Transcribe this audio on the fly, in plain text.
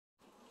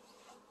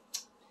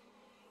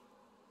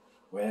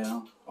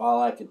Well,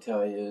 all I could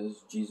tell you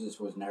is Jesus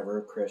was never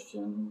a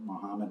Christian,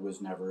 Muhammad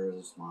was never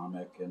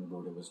Islamic, and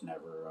Buddha was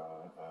never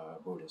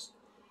Buddhist.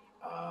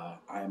 I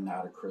am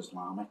not a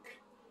Chrislam.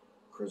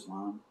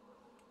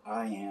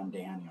 I am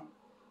Daniel,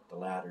 the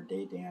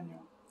latter-day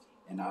Daniel,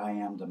 and I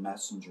am the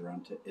messenger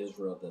unto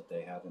Israel that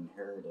they have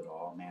inherited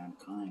all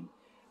mankind,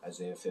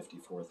 Isaiah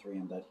 54:3,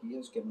 and that he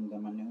has given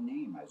them a new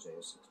name,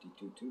 Isaiah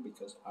 62:2,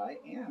 because I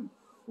am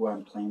who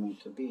I'm claiming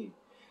to be.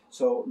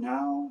 So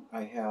now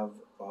I have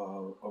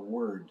a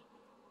word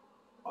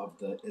of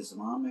the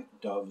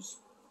Islamic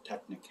dove's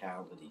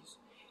technicalities.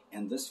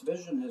 And this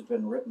vision has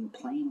been written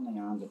plainly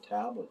on the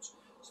tablets,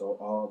 so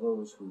all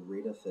those who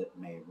readeth it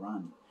may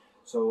run.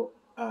 So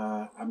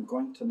I'm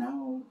going to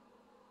now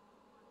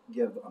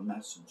give a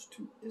message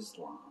to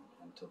Islam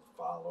and to the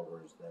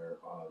followers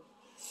thereof.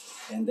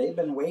 And they've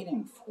been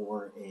waiting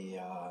for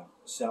a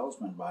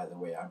salesman, by the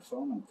way. I'm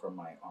filming from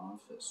my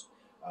office.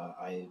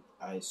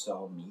 I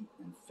sell meat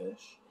and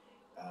fish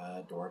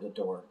door to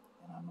door,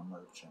 and I'm a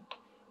merchant.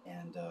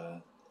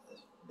 And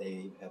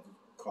they have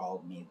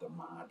called me the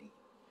Mahdi,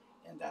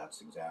 and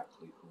that's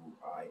exactly who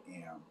I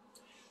am.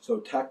 So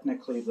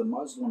technically, the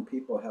Muslim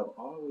people have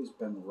always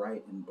been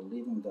right in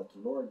believing that the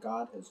Lord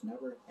God has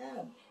never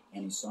had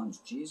any sons.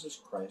 Jesus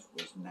Christ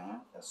was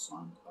not a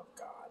son of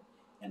God.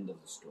 End of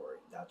the story.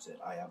 That's it.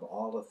 I have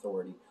all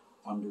authority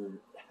under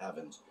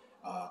heavens.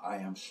 I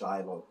am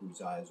Shiloh,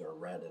 whose eyes are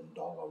red and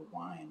dull of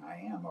wine. I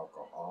am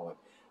alcoholic.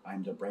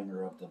 I'm the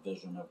bringer of the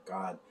vision of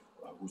God,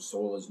 whose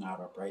soul is not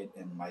upright,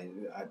 and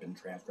I've been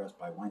transgressed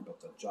by wine,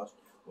 but the just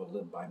will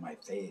live by my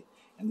faith.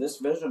 And this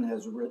vision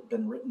has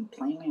been written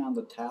plainly on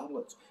the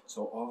tablets,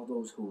 so all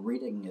those who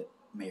reading it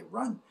may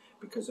run,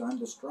 because I'm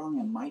the strong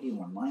and mighty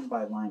one, line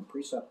by line,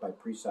 precept by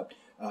precept,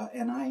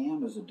 and I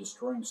am as a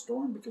destroying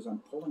storm, because I'm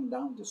pulling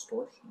down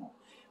distortional.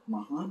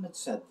 Muhammad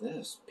said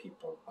this,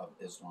 people of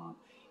Islam.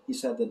 He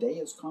said, the day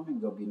is coming,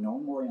 there'll be no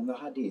more in the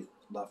hadith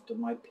left of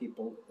my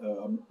people,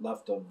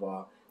 left of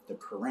the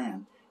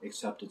Quran,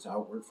 except its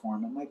outward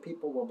form, and my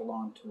people will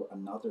belong to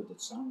another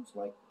that sounds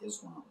like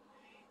Islam.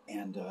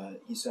 And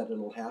he said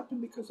it'll happen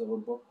because of a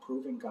book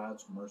proving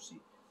God's mercy,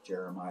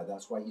 Jeremiah.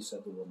 That's why he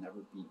said there will never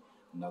be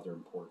another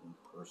important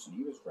person.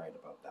 He was right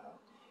about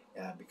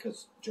that,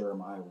 because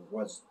Jeremiah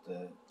was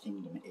the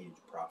kingdom age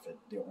prophet,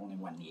 the only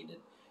one needed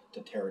to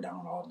tear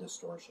down all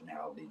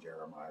distortionality,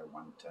 Jeremiah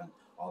 1:10,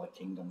 all the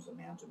kingdoms of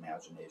man's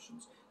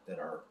imaginations that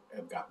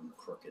have gotten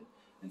crooked.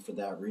 And for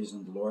that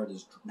reason, the Lord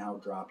has now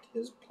dropped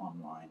his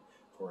plumb line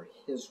for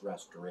his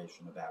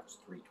restoration of Acts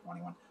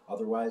 3:21.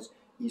 Otherwise,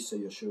 Isa,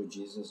 Yeshua,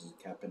 Jesus is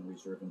kept in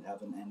reserve in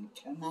heaven and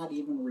cannot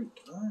even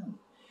return.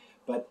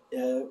 But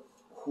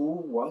who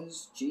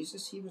was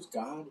Jesus? He was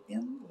God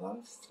in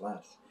the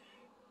flesh.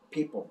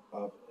 People,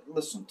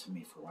 listen to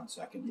me for 1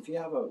 second. If you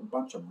have a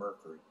bunch of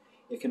mercury,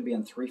 it can be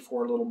in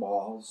 3-4 little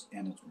balls,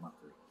 and it's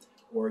mercury.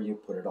 Or you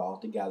put it all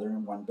together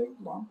in one big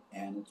lump,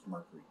 and it's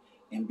mercury.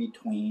 In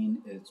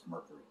between, it's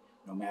mercury.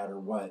 No matter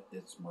what,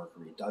 it's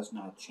mercury. It does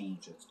not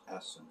change its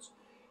essence.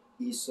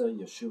 Isa,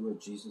 Yeshua,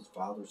 Jesus,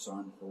 Father,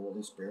 Son,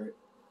 Holy Spirit.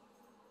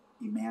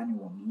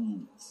 Emmanuel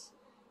means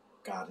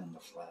God in the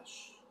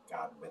flesh,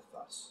 God with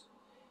us.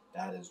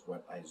 That is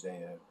what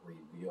Isaiah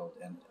revealed.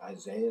 And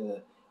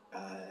Isaiah,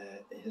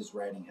 his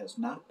writing has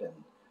not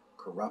been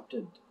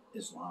corrupted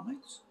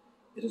Islamics.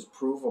 It is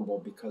provable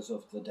because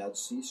of the Dead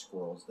Sea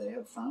Scrolls. They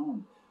have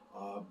found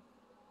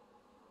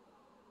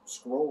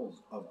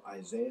scrolls of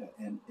Isaiah,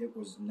 and it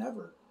was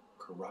never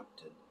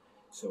corrupted.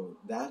 So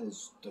that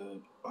is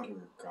the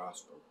utter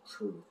gospel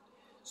truth.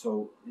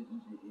 So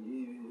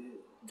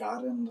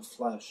God in the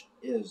flesh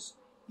is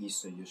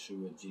Isa,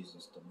 Yeshua,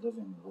 Jesus, the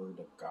living Word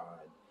of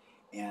God.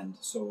 And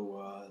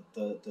so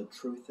the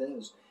truth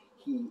is,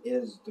 he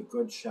is the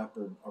good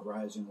shepherd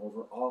arising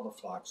over all the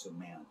flocks of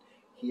man.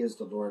 He is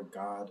the Lord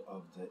God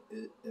of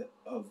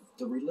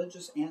the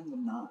religious and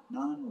the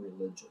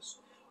non-religious,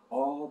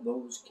 all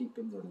those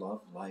keeping their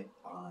love light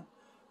on.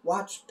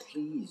 Watch,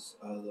 please,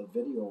 the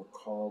video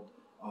called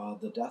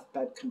The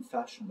Deathbed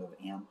Confession of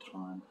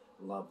Anton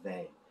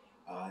LaVey.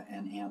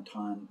 And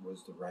Anton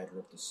was the writer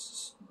of the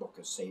Book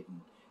of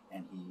Satan,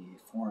 and he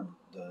formed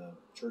the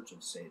Church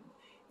of Satan.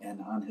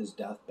 And on his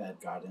deathbed,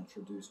 God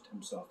introduced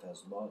himself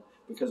as love,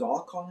 because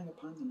all calling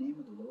upon the name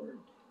of the Lord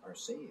are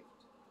saved,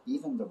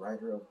 even the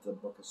writer of the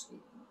Book of Satan.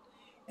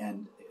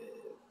 And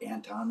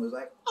Anton was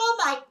like, oh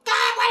my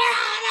God, what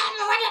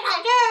did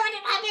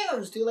I do? It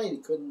was too late. He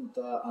couldn't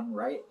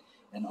unwrite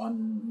and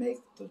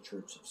unmake the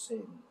Church of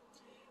Satan.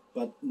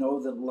 But know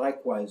that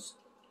likewise,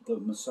 the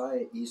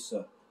Messiah,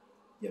 Isa,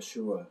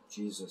 Yeshua,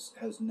 Jesus,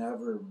 has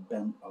never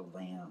been a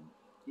lamb.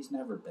 He's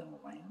never been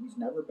a lamb. He's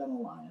never been a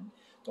lion.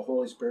 The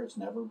Holy Spirit's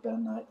never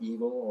been an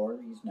eagle, or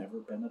he's never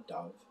been a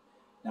dove.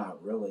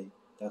 Not really.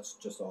 That's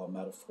just all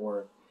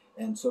metaphoric.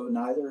 And so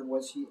neither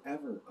was he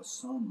ever a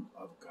son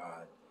of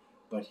God,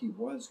 but he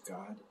was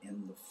God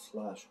in the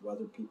flesh,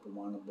 whether people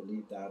want to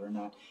believe that or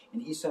not.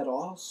 And he said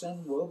all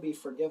sin will be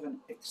forgiven,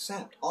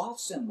 except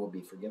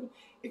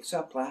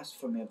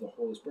blasphemy of the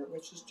Holy Spirit,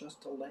 which is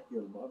just to let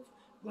your love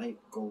light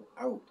go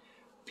out.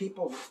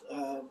 people,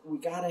 we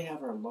got to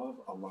have our love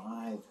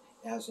alive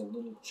as a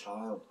little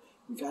child.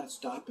 We got to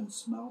stop and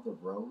smell the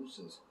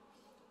roses,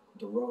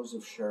 the rose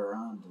of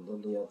Sharon, the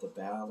lily of the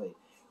valley,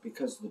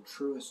 because the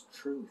truest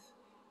truth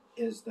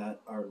is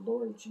that our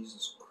Lord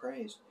Jesus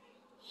Christ,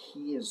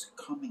 he is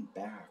coming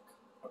back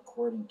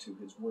according to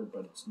his word,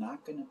 but it's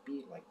not going to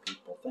be like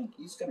people think.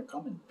 He's going to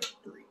come in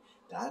victory.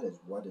 That is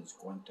what is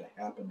going to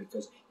happen,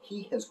 because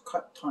he has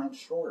cut time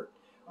short,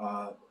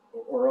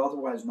 or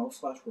otherwise no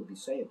flesh would be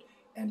saved.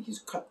 And he's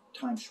cut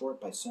time short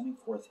by sending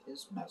forth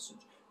his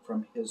message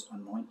from his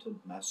anointed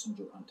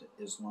messenger unto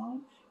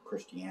Islam,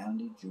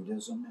 Christianity,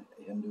 Judaism,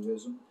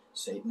 Hinduism,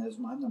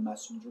 Satanism. I'm the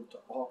messenger to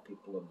all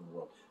people of the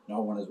world.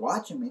 No one is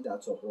watching me.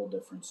 That's a whole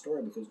different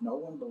story, because no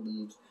one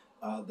believes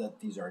that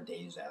these are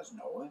days as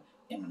Noah,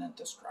 imminent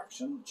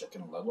destruction,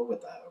 Chicken Little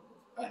with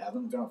a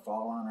heaven going to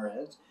fall on our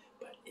heads.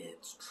 But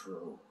it's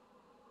true.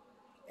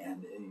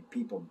 And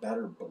people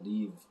better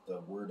believe the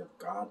word of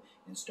God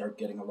and start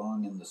getting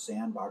along in the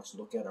sandbox.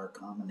 Look at our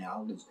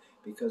commonalities,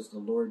 because the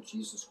Lord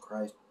Jesus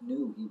Christ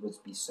knew he was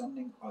be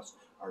sending us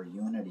our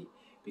unity,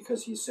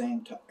 because he's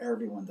saying to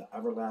everyone, the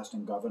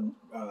everlasting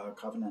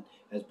covenant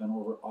has been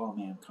over all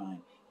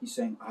mankind. He's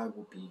saying, I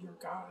will be your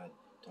God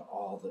to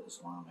all the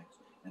Islamics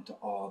and to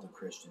all the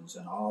Christians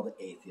and all the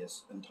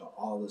atheists and to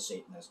all the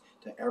Satanists,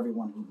 to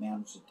everyone who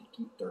manages to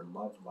keep their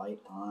love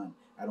light on.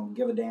 I don't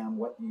give a damn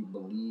what you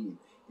believe.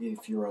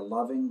 If you're a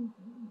loving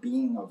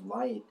being of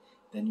light,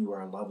 then you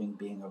are a loving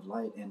being of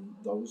light. And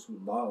those who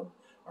love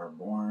are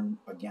born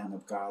again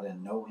of God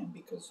and know him,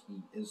 because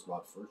he is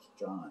love. 1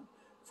 John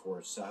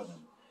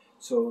 4:7.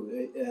 So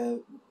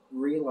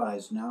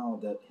realize now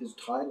that his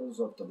titles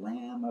of the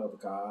Lamb of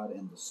God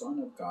and the Son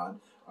of God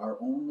are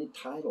only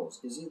titles.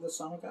 Is he the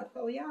Son of God?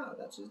 Hell yeah,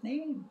 that's his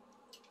name.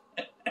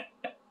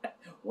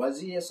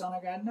 Was he a Son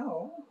of God?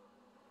 No,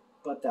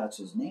 but that's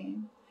his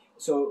name.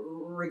 So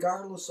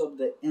regardless of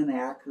the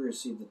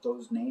inaccuracy that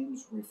those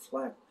names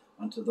reflect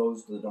unto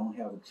those that don't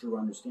have a true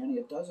understanding,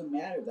 it doesn't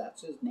matter.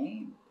 That's his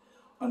name.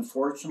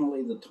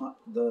 Unfortunately,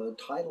 the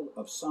title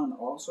of Son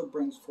also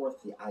brings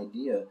forth the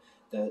idea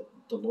that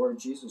the Lord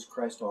Jesus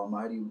Christ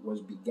Almighty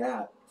was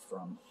begat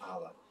from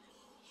Allah.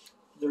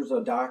 There's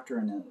a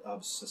doctrine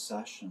of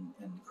secession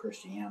in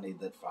Christianity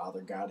that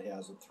Father God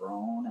has a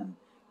throne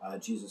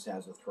and Jesus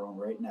has a throne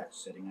right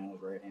next, sitting on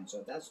his right hand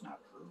side. That's not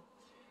true.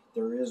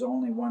 There is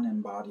only one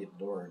embodied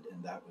Lord,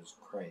 and that was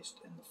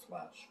Christ in the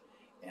flesh.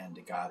 And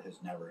God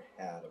has never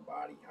had a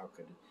body. How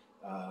could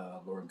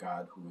Lord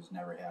God, who has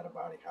never had a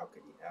body, how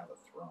could he have a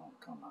throne?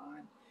 Come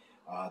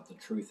on. The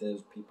truth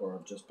is, people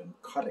have just been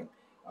cutting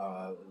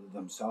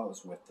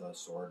themselves with the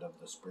sword of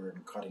the Spirit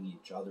and cutting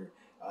each other.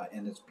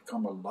 And it's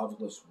become a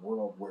loveless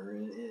world where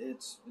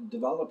it's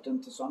developed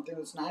into something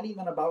that's not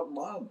even about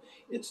love.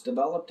 It's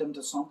developed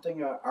into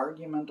something, an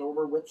argument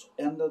over which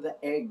end of the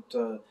egg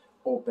to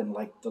open,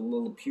 like the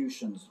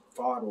Lilliputians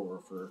fought over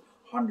for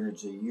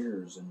hundreds of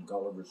years in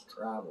Gulliver's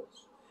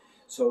Travels.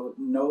 So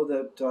know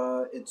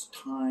that it's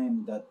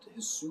time that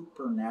his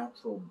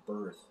supernatural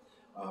birth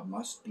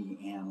must be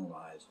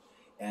analyzed.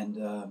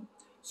 And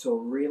so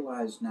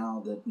realize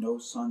now that no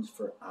sons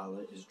for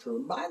Allah is true.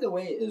 And by the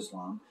way,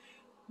 Islam,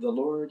 the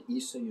Lord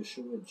Isa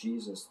Yeshua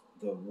Jesus,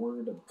 the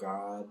word of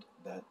God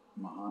that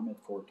Muhammad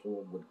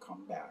foretold would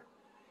come back,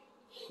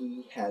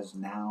 he has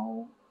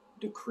now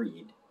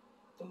decreed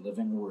the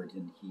living word,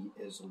 and he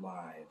is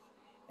alive,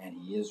 and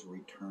he is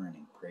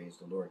returning. Praise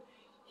the Lord.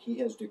 He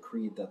has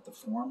decreed that the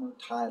former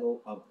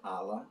title of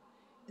Allah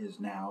is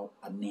now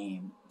a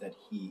name that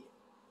he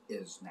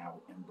is now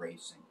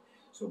embracing.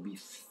 So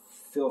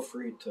feel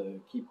free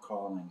to keep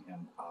calling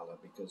him Allah,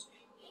 because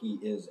he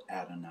is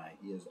Adonai,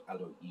 he is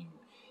Elohim,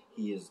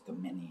 he is the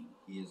many,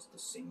 he is the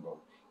single,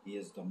 he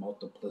is the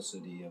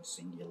multiplicity of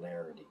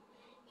singularity.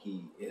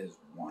 He is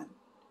one,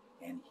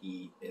 and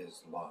he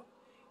is love.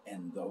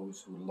 And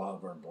those who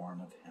love are born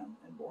of him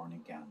and born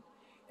again.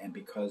 And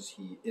because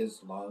he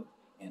is love,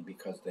 and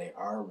because they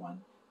are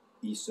one,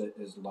 Isa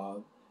is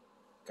love,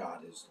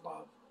 God is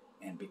love.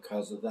 And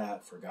because of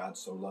that, for God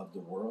so loved the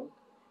world,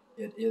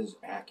 it is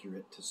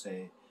accurate to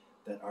say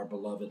that our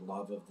beloved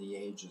love of the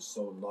ages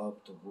so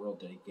loved the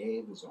world that he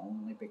gave his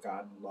only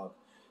begotten love.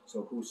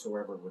 So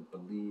whosoever would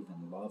believe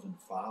and love and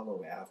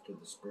follow after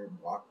the Spirit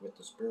and walk with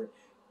the Spirit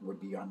would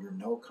be under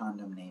no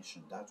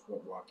condemnation. That's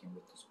what walking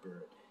with the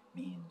Spirit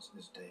means,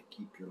 is to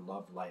keep your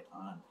love light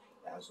on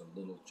as a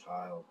little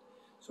child.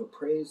 So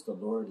praise the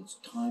Lord. It's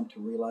time to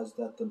realize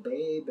that the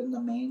babe in the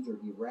manger,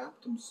 he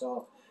wrapped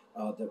himself,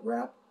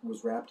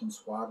 was wrapped in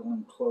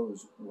swaddling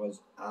clothes,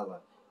 was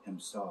Allah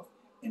himself,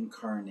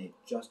 incarnate,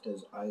 just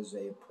as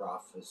Isaiah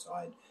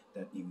prophesied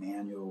that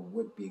Emmanuel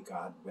would be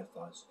God with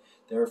us.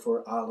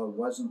 Therefore Allah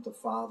wasn't the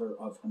father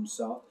of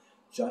himself,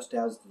 just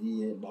as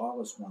the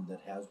lawless one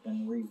that has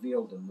been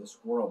revealed in this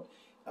world.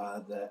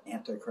 The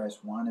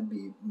Antichrist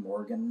wannabe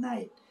Morgan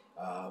Knight,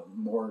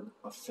 more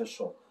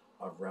official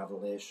of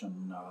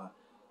Revelation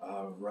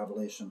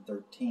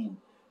 13,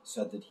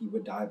 said that he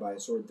would die by a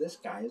sword. This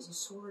guy is a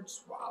sword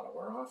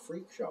swallower, a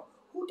freak show.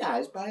 Who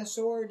dies by a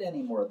sword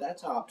anymore?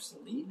 That's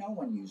obsolete. No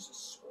one uses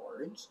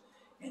swords.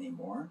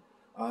 anymore.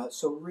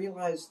 So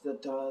realize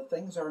that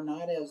things are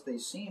not as they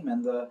seem,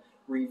 and the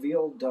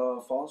revealed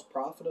false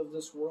prophet of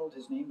this world,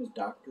 his name is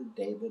Dr.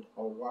 David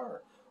Owar,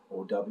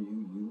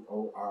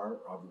 O-W-U-O-R,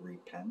 of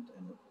repent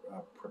and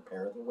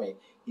prepare the way.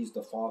 He's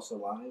the false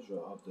Elijah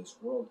of this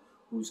world,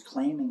 who's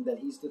claiming that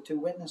he's the two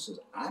witnesses.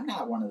 I'm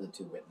not one of the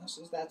two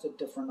witnesses. That's a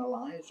different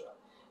Elijah.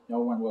 No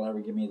one will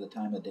ever give me the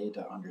time of day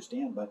to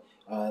understand, but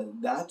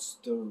that's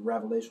the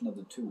revelation of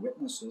the two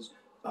witnesses,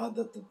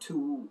 that the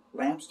two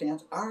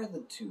lampstands are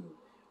the two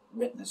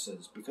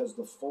witnesses, because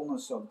the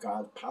fullness of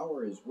God's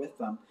power is with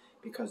them,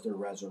 because they're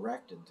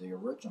resurrected, the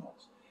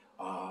originals.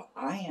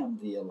 I am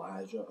the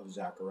Elijah of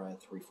Zechariah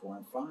 3, 4,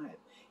 and 5,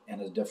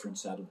 and a different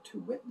set of two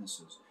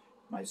witnesses.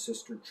 My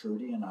sister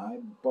Trudy and I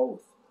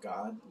both,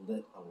 God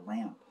lit a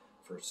lamp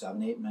for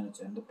 7-8 minutes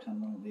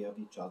independently of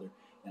each other,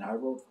 and I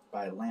wrote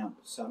by lamp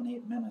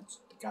 7-8 minutes.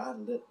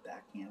 God lit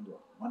that candle,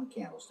 one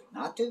candlestick,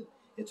 not two.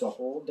 It's a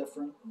whole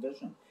different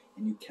vision,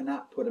 and you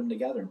cannot put them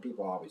together, and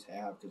people always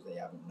have because they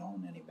haven't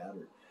known any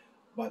better.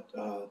 But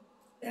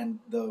and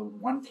the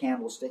one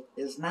candlestick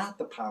is not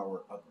the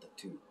power of the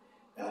two,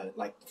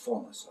 like the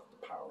fullness of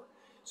the power.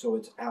 So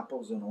it's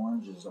apples and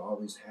oranges,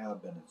 always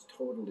have been. It's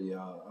totally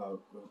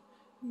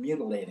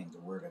mutilating the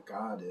Word of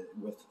God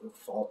with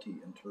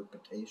faulty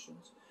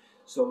interpretations.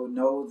 So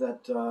know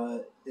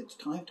that it's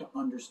time to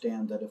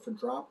understand that if a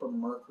drop of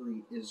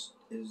mercury is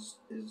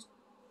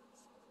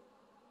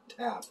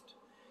tapped,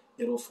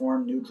 it'll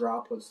form new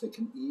droplets that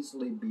can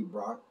easily be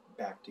brought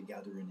back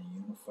together in a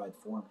unified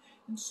form.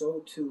 And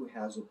so too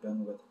has it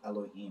been with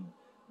Elohim,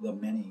 the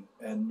many.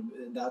 And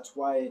that's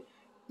why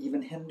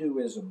even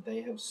Hinduism,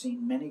 they have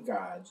seen many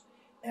gods,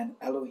 and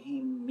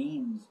Elohim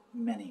means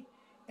many.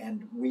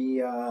 And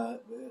we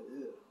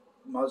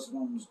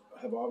Muslims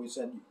have always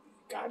said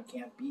God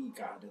can't be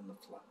God in the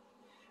flesh.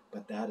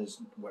 But that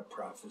is what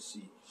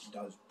prophecy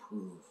does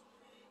prove.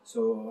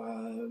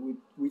 So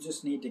we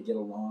just need to get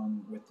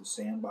along with the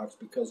sandbox,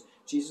 because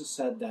Jesus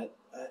said that,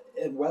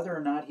 and whether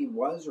or not he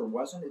was or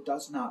wasn't, it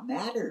does not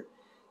matter.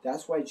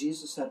 That's why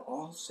Jesus said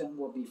all sin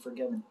will be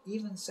forgiven,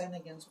 even sin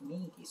against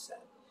me, he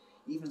said,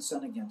 even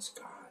sin against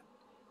God,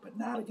 but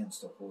not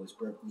against the Holy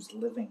Spirit who's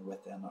living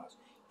within us,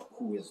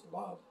 who is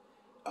love.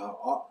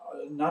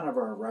 None of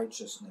our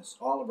righteousness,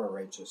 all of our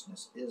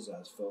righteousness is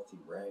as filthy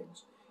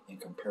rags in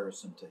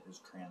comparison to his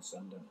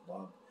transcendent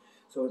love.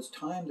 So it's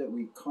time that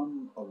we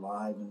come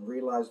alive and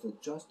realize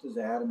that just as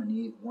Adam and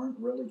Eve weren't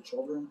really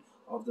children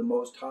of the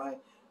Most High,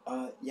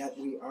 yet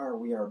we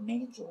are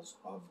angels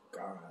of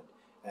God,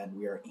 and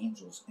we are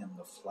angels in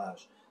the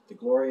flesh. The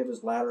glory of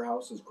his latter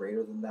house is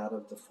greater than that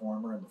of the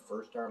former, and the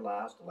first are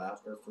last, the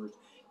last are first.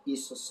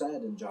 Isa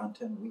said in John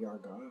 10, we are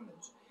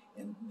gods.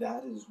 And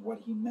that is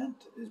what he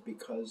meant, is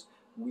because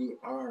we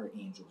are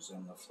angels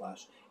in the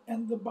flesh.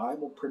 And the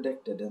Bible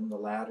predicted in the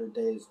latter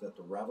days that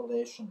the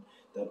revelation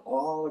that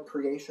all of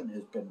creation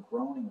has been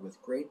groaning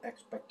with great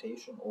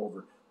expectation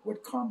over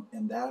would come.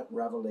 And that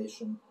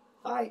revelation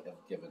I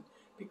have given,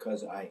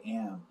 because I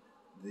am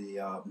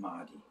the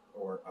Mahdi,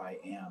 or I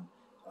am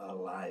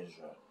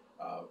Elijah.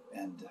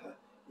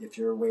 If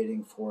you're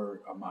waiting for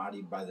a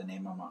Mahdi by the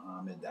name of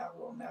Muhammad, that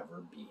will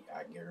never be,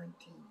 I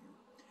guarantee you.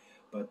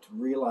 But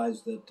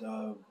realize that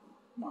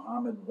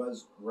Muhammad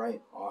was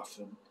right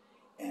often,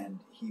 and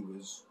he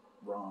was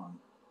wrong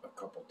a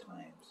couple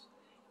times.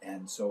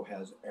 And so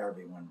has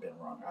everyone been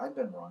wrong. I've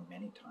been wrong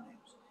many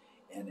times.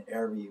 And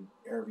every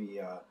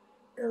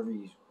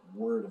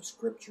word of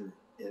Scripture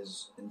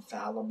is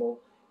infallible,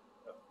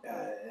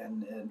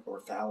 or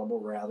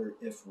fallible rather.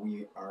 If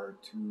we are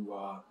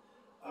to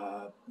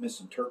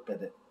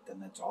misinterpret it,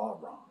 then it's all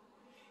wrong.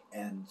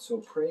 And so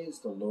praise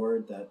the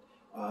Lord that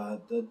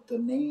the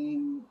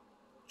name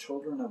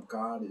Children of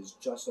God is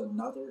just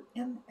another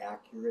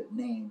inaccurate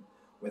name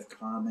with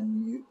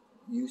common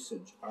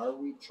usage. Are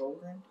we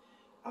children?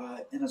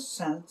 In a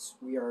sense,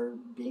 we are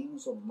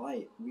beings of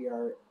light. We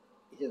are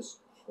his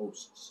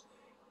hosts.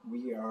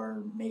 We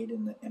are made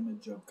in the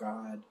image of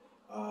God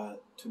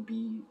to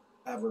be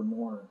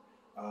evermore.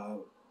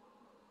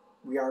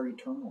 We are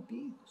eternal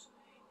beings.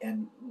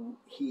 And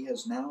he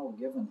has now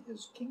given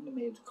his kingdom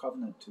age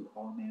covenant to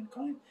all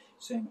mankind,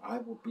 saying, I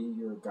will be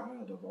your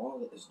God of all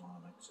the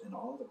Islamics and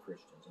all the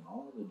Christians and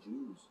all the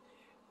Jews.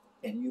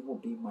 And you will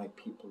be my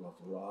people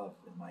of love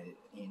and my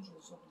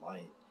angels of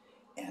light.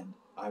 And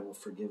I will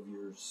forgive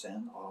your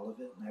sin, all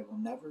of it, and I will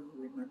never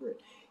remember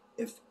it.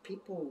 If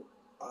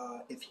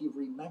he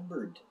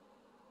remembered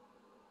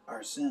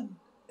our sin,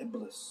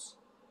 Iblis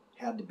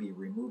had to be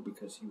removed,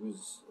 because he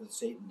was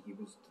Satan. He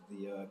was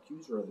the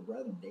accuser of the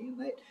brethren day and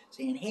night,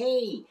 saying,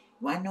 hey, you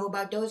want to know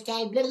about those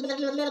guys? Blah, blah,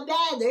 blah, blah,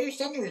 blah. They're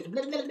sinners.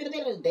 Blah, blah, blah,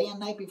 blah. Day and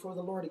night before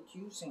the Lord,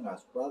 accusing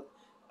us,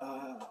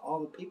 all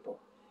the people,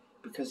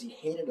 because he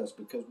hated us,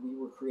 because we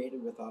were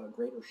created with a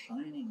greater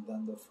shining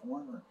than the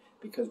former,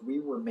 because we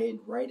were made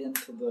right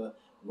into the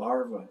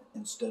larva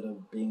instead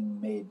of being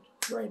made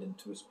right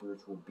into a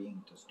spiritual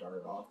being to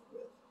start off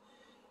with.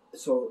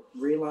 So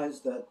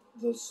realize that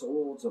the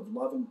souls of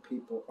loving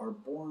people are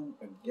born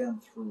again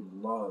through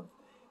love,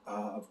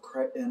 of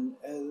Christ,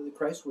 and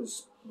Christ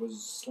was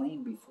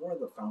slain before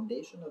the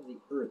foundation of the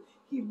earth.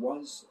 He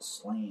was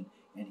slain,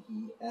 and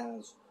he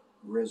has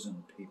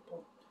risen,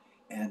 people.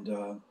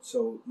 And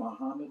so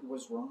Muhammad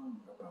was wrong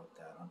about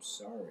that. I'm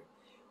sorry,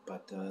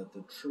 but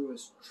the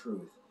truest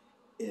truth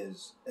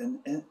is,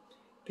 and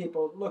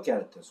people look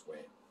at it this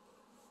way.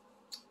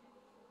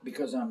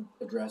 Because I'm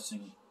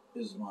addressing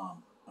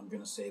Islam, I'm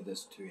going to say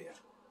this to you.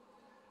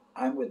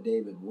 I'm with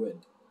David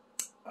Wood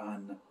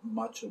on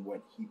much of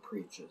what he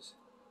preaches.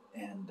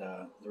 And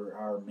there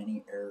are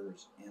many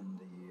errors in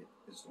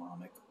the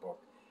Islamic book.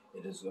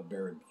 It is a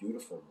very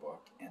beautiful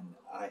book, and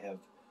I have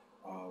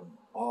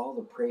all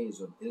the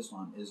praise of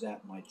Islam is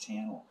at my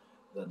channel.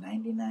 The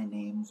 99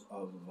 names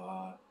of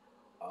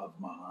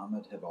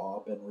Muhammad have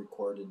all been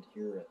recorded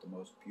here at the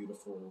most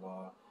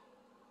beautiful,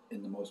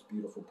 in the most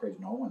beautiful praise.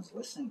 No one's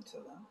listening to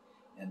them.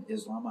 And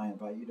Islam, I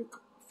invite you to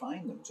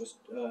find them. Just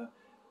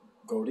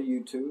go to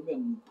YouTube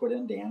and put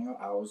in Daniel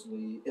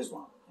Owsley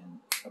Islam, and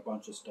a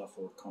bunch of stuff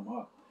will come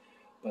up.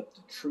 But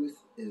the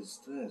truth is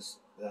this,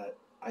 that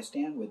I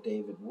stand with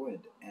David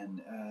Wood,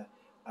 and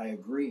I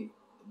agree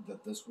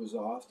that this was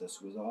off,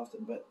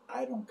 but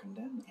I don't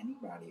condemn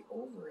anybody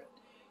over it.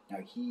 Now,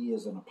 he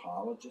is an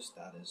apologist.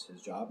 That is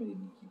his job,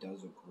 and he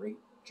does a great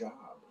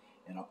job.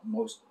 And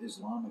most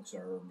Islamics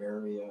are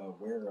very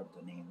aware of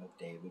the name of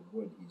David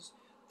Wood. He's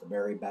the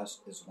very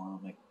best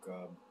Islamic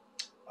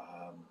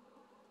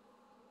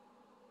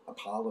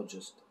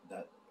apologist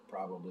that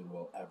probably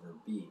will ever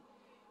be.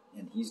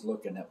 And he's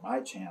looking at my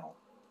channel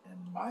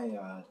and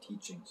my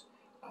teachings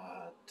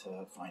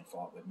to find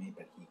fault with me,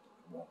 but he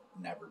won't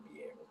never be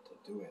able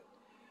to do it.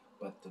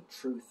 But the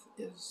truth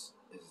is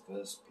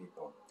this,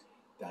 people,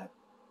 that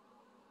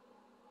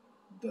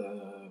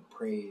the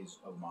praise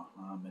of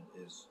Muhammad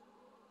is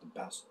the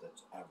best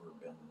that's ever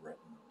been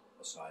written,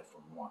 aside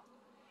from one.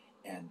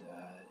 And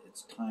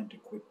it's time to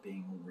quit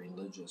being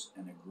religious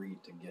and agree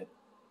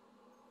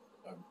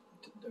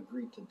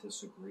to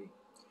disagree.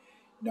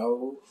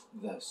 Know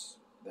this,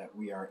 that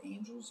we are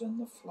angels in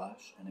the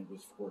flesh, and it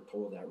was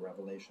foretold that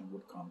revelation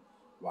would come.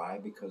 Why?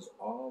 Because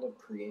all of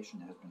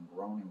creation has been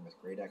groaning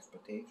with great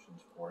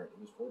expectations for it.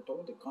 It was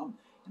foretold to come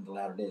in the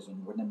latter days.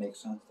 And wouldn't it make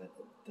sense that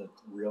the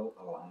real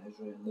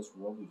Elijah in this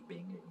world was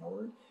being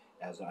ignored,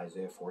 as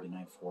Isaiah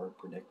 49:4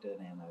 predicted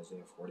and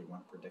Isaiah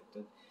 41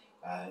 predicted?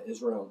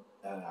 Israel,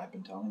 I've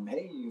been telling them,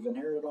 hey, you've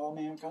inherited all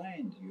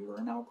mankind. You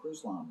are now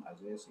Islam.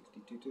 Isaiah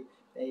 62:2.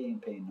 They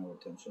ain't paying no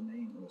attention. They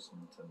ain't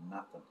listening to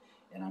nothing.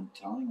 And I'm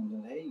telling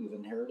them that, hey, you've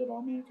inherited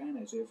all mankind.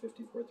 Isaiah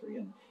 54:3.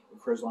 And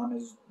Islam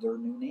is their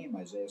new name.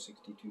 Isaiah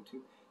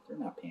 62:2. They're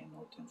not paying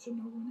no attention.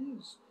 No one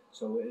is.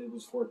 So it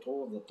was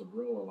foretold that the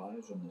real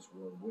Elijah in this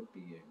world would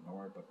be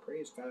ignored. But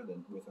praise God,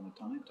 and within a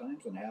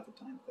times and half a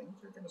time,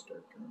 things are going to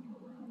start turning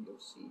around. You'll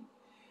see.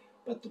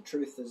 But the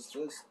truth is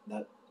this,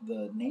 that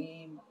the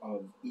name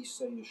of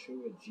Isa,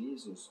 Yeshua,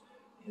 Jesus,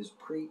 his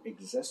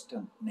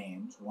pre-existent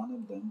names, one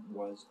of them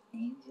was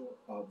Angel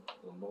of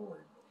the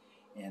Lord.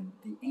 And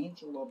the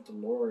Angel of the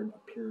Lord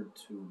appeared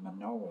to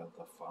Manoah,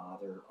 the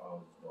father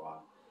of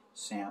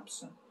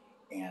Samson,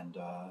 and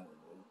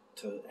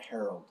to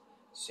herald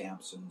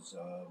Samson's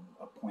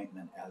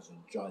appointment as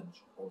a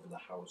judge over the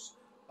house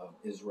of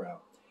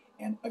Israel.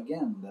 And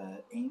again,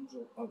 the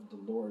Angel of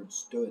the Lord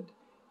stood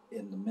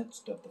in the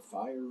midst of the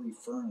fiery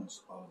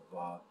furnace of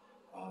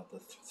the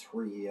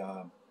three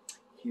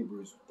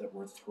Hebrews that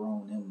were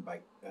thrown in by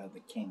the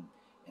king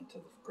into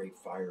the great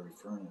fiery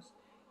furnace.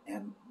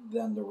 And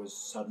then there was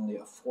suddenly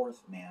a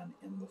fourth man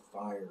in the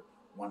fire,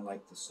 one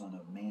like the Son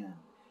of Man.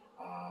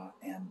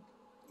 And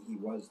he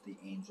was the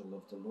Angel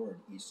of the Lord,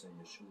 Isa,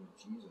 Yeshua,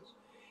 Jesus.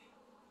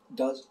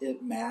 Does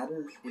it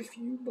matter if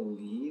you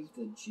believe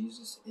that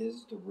Jesus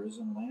is the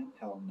risen Lamb?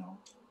 Hell no.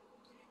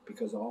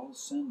 Because all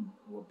sin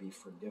will be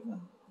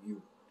forgiven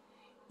you.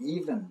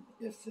 Even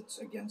if it's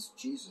against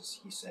Jesus,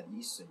 he said,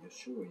 Isa,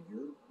 Yeshua,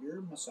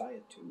 you're Messiah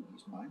too.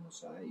 He's my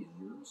Messiah. He's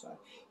your Messiah.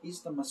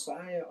 He's the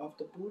Messiah of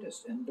the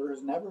Buddhists. And there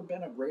has never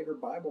been a greater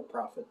Bible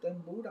prophet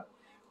than Buddha.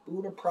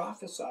 Buddha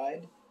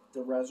prophesied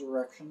the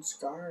resurrection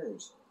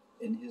scars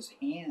in his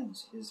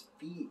hands, his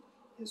feet,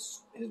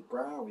 his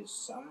brow, his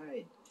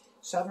side,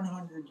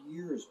 700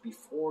 years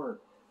before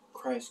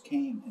Christ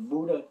came. And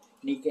Buddha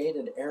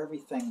negated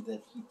everything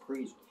that he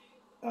preached.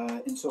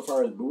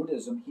 Insofar as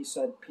Buddhism, he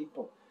said,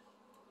 people,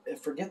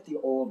 forget the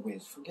old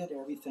ways, forget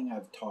everything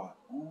I've taught.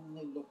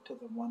 Only look to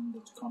the one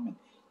that's coming.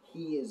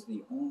 He is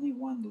the only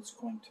one that's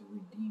going to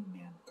redeem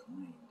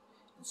mankind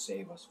and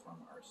save us from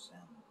our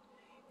sin.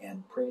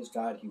 And praise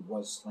God, he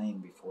was slain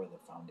before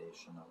the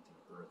foundation of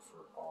the earth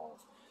for all.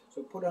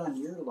 So put on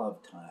your love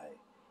tie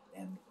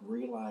and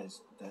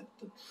realize that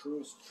the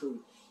truest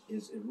truth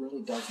is it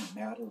really doesn't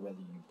matter whether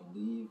you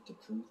believe the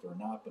truth or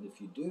not, but if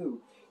you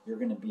do, you're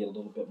going to be a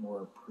little bit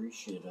more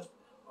appreciative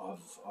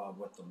of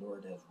what the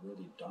Lord has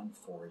really done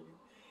for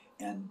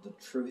you. And the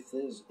truth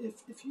is,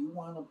 if you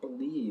want to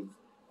believe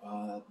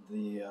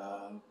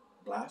the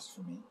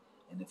blasphemy,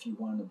 and if you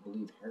want to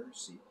believe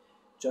heresy,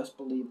 just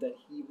believe that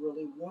he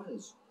really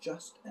was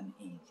just an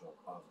angel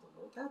of the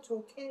Lord. That's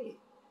okay.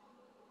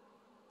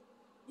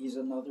 he's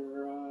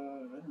another,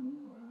 I don't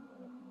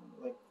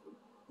know, like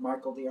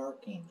Michael the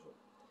Archangel,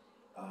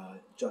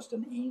 just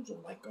an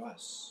angel like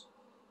us.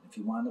 If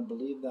you want to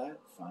believe that,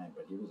 fine,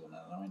 but he was an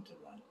anointed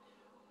one.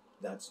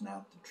 That's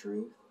not the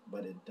truth,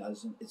 but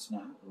it's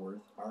not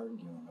worth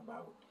arguing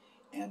about.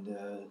 And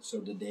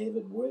so to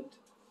David Wood,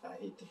 I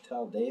hate to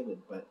tell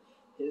David, but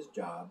his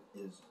job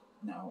is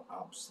now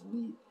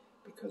obsolete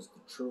because the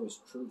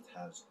truest truth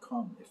has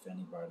come, if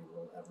anybody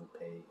will ever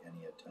pay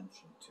any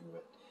attention to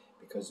it.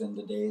 Because in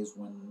the days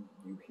when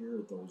you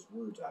hear those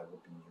words, I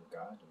will be your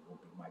God, you will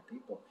be my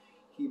people,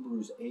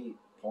 Hebrews 8,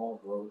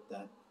 Paul wrote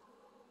that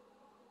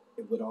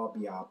it would all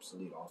be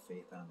obsolete, all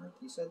faith on earth.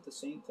 He said the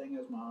same thing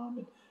as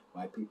Muhammad.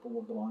 My people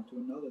will belong to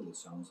another. This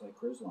sounds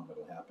like Islam.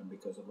 It'll happen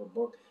because of a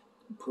book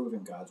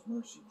proving God's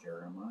mercy,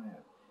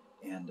 Jeremiah.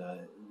 And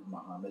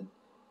Muhammad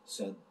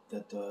said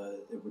that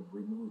it would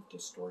remove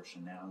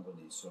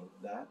distortionality. So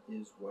that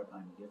is what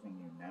I'm giving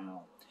you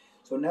now.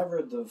 So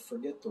never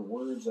forget the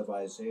words of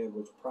Isaiah,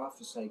 which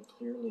prophesied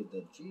clearly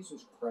that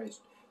Jesus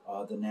Christ,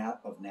 of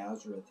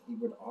Nazareth, he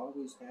would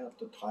always have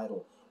the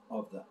title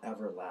of the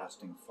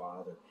everlasting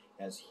Father,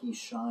 as he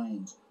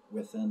shines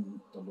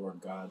within the Lord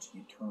God's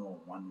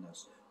eternal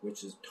oneness,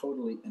 which is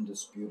totally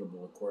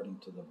indisputable according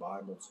to the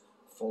Bible's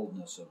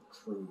fullness of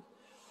truth.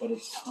 But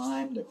it's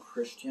time that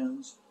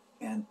Christians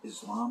and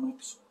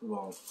Islamics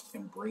will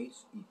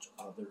embrace each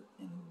other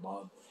in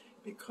love,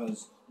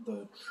 because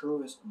the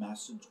truest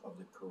message of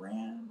the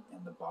Quran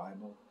and the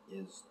Bible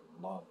is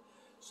love.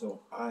 So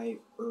I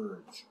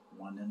urge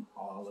one and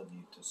all of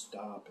you to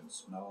stop and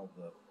smell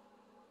the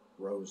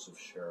Rose of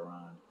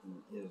Sharon,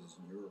 who is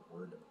your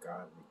word of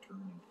God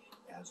returning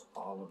as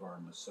all of our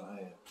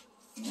Messiah,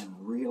 and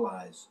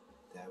realize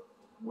that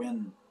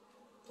when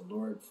the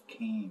Lord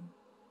came,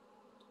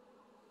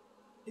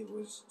 it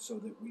was so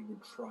that we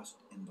would trust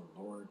in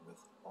the Lord with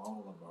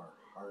all of our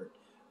heart,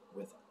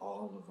 with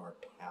all of our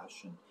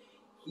passion.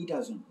 He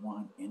doesn't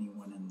want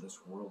anyone in this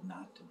world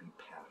not to be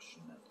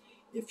passionate.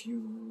 If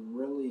you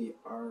really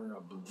are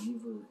a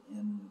believer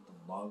in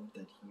the love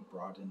that he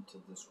brought into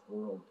this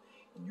world,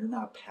 and you're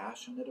not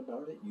passionate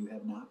about it, you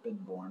have not been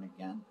born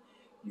again.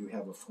 You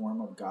have a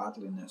form of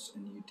godliness,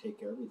 and you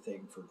take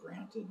everything for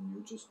granted, and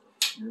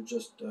you're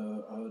just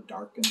a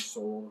darkened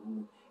soul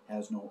who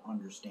has no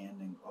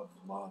understanding of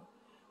love.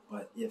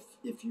 But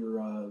if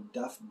you're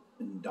deaf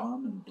and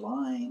dumb and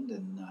blind,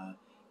 and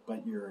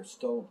but you're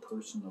still a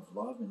person of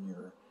love, and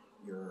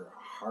your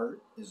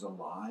heart is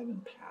alive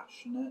and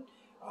passionate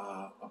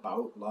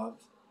about love,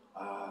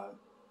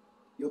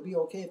 you'll be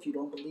okay if you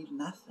don't believe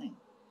nothing.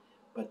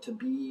 But to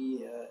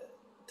be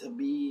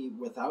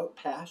without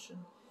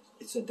passion,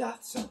 it's a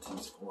death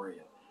sentence for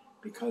you,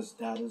 because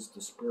that is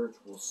the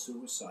spiritual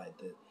suicide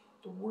that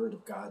the Word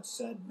of God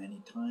said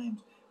many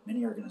times.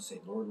 Many are going to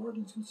say, Lord, Lord,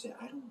 and he's going to say,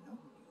 I don't know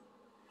you.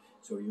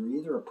 So you're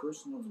either a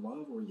person of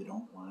love or you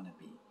don't want to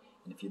be.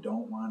 And if you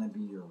don't want to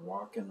be, you're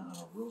walking on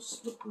a real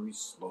slippery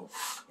slope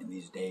in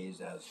these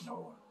days as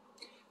Noah.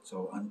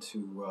 So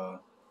unto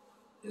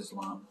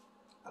Islam,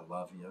 I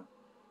love you.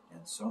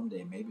 And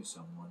someday maybe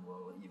someone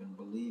will even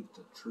believe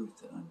the truth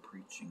that I'm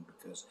preaching,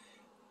 because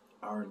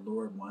our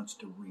Lord wants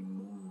to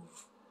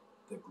remove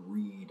the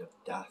greed of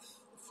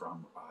death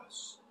from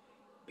us,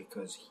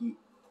 because he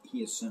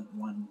has sent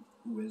one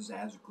who is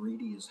as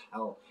greedy as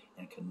hell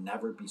and can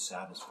never be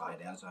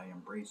satisfied, as I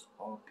embrace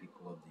all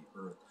people of the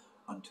earth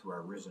unto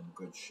our risen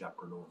good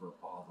shepherd over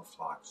all the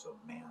flocks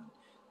of man,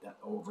 that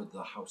over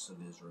the house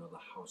of Israel,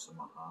 the house of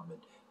Muhammad,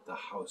 the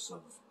house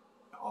of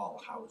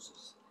all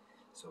houses.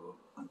 So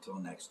until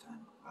next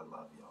time, I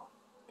love y'all.